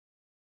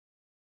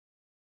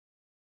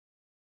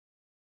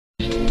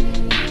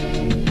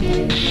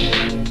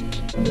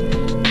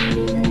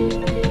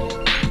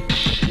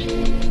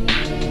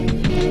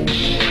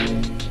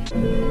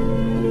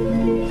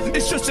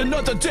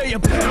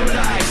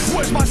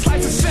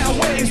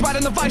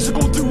riding the vice, I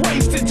go through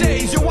wasted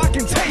days. Yo, I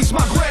can taste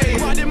my grave,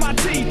 grinding my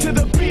teeth to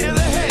the beat of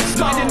the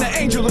headstone. Finding the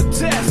angel of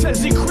death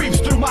as he creeps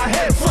through my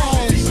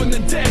headphones. Deep in the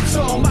dead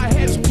zone, my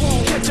head's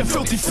blown. Catch a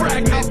filthy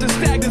fragment off the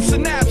stagnant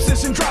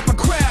synapses and drop a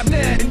crab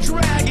net and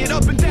drag it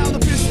up and down the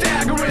pit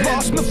staggering.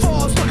 Lost in the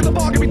fall, stuck in the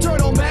bog of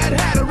eternal mad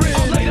hattering.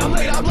 I'm late, I'm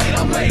late, I'm late,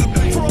 I'm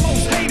late for a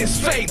most heinous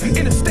fate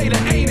in a state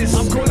of anus.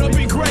 I'm gonna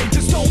be great,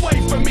 just don't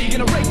wait for me.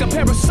 Gonna rake the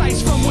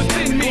parasites from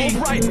within me.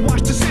 Alright,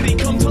 watch the city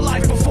come to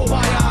life before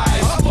my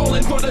eyes. I'm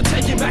falling for the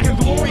taking back of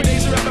glory.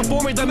 Days are out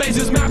before me, the maze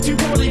is mapped too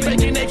poorly.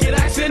 Faking naked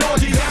acts and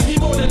orgies. Ask me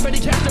more than petty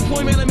cash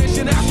deployment, a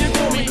mission asking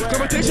for me.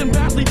 Competition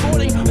vastly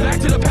boarding, back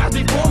to the path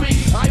before me.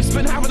 I've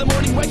spent half of the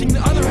morning waking,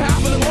 the other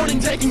half of the morning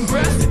taking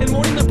breaths. And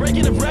mourning the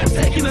breaking of rest,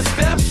 taking the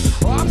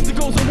steps.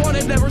 Obstacles are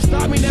wanted, never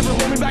stop me, never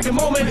hold me back a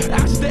moment.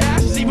 Ashes to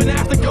ashes, even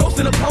after ghosts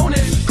and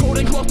opponents. Cold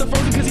and close to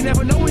frozen, cause you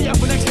never know when you're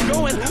up next and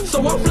going.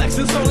 So I'm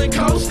flexing, slowly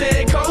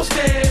coasting,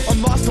 coasting.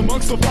 I'm lost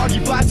amongst the foggy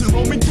flats and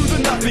roaming through the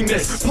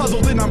nothingness.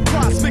 Puzzled and I'm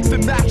cross-fixed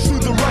and matched through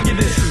the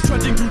ruggedness.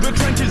 Trudging through the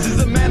trenches is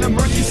a man of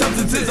murky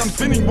substances. I'm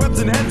spinning webs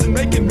and heads and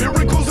making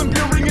miracles and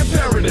peering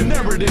imperative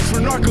narratives for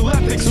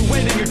narcoleptics,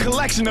 awaiting a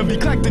collection of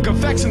eclectic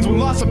affections when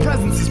loss of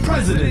presence is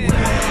president.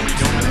 Where are we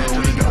going, where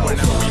we going,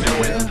 where we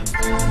going?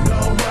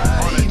 Nowhere.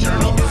 On a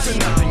journey into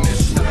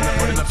nothingness.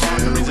 What in the fog,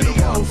 the reason to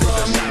walk through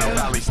the shadow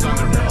valley's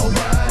thunder.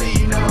 Nobody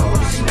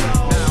knows.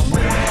 Now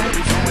where are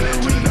we going, where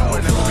we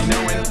going, where we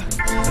going?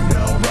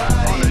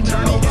 Nobody. On a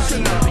journey into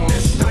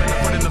nothingness.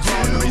 What in the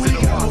fog, the reason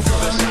to walk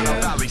through the shadow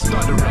valley's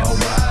thunder.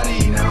 Nobody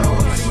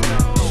knows.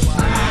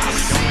 I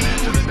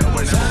see the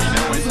nowhere, where we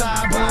going?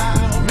 Fly by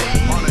me.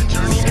 On a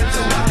journey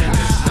into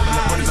nothingness.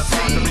 What in the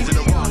fog, the reason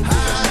to walk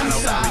through the shadow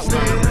valley's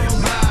thunder.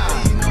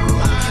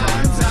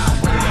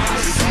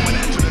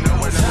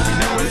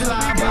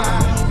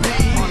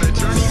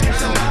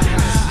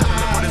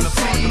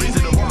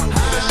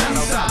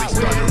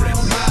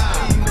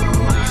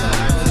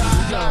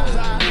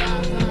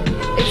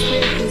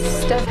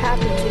 Stuff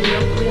happens and you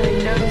don't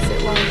really notice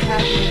it while it's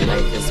happening.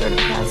 Life is sort of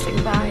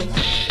passing by.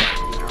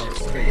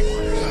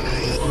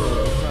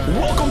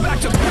 Welcome back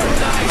to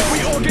paradise. We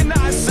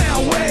organize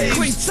sound waves,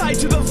 cling tight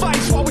to the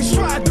vice while we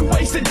strive through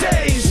wasted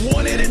days.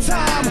 One at a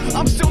time,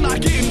 I'm still not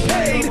getting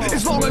paid.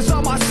 As long as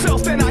I'm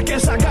myself, then I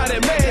guess I got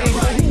it made.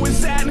 But who is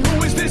that and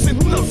who is this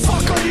and who the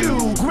fuck are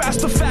you?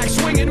 Grasp the facts,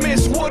 swing and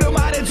miss, what am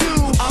I to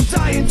do? I'm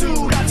dying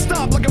dude, got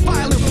stopped like a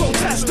violent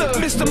protester.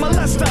 Mr.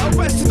 Molester,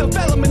 arrested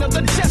development of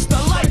the jester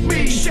like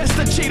me. Just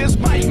the cheaters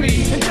bite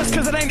me, and just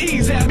cause it ain't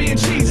easy, I'm being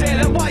cheesy,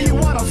 and why you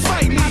wanna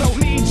fight me? I don't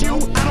need you,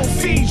 I don't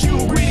feed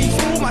you, greedy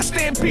fool. My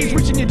stampede's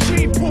reaching your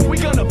cheap pool, we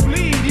gonna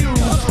bleed you.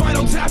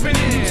 Spinal tapping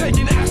in,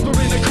 taking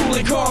aspirin to cool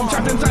and calm.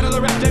 Trapped inside of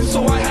the rap deck,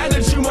 so I had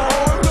to chew my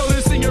arm. Throw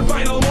this in your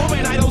final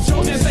moment, I don't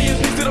chosen, saying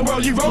peace to the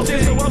world you wrote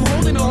it. So I'm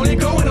holding on and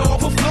going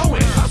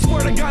overflowing. I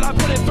swear to God I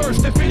put it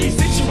first, if any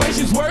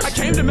situation's worse. I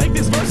came to make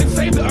this verse and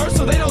save the earth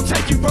so they don't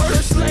take you first.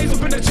 There's slaves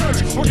up in the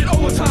church, working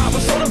overtime,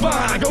 but so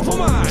divine. I go for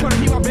mine, trying to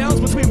keep my balance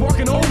between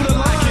walking over the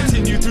line. I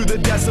continue through the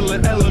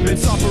desolate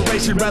elements,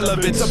 operation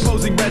relevance,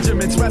 opposing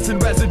regiments, resting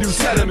residue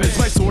sediments.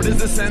 My sword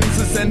is a sentence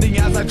ascending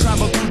as I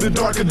travel through the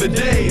dark of the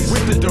days.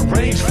 With the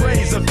deranged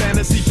phrase of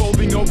fantasy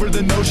folding over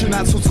the notion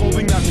that's what's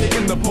holding, not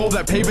taking the pole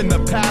that paving the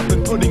path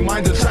and putting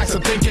minds in tracks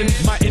of thinking.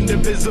 My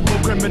indivisible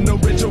criminal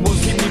rituals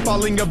keep me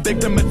falling a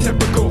victim of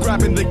typical,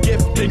 grabbing the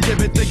gift and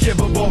give it the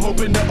givable,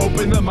 hoping to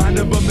open the mind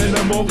of a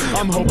minimal.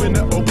 I'm hoping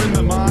to open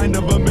the mind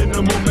of a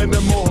minimal,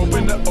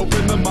 hoping to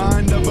open the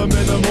mind of a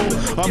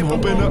minimal. I'm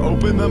hoping to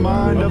open the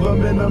mind of a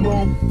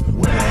minimal.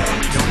 Where are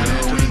we going,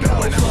 where we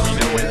going, where we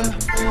going?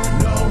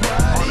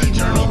 Nowhere. On a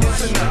journey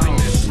into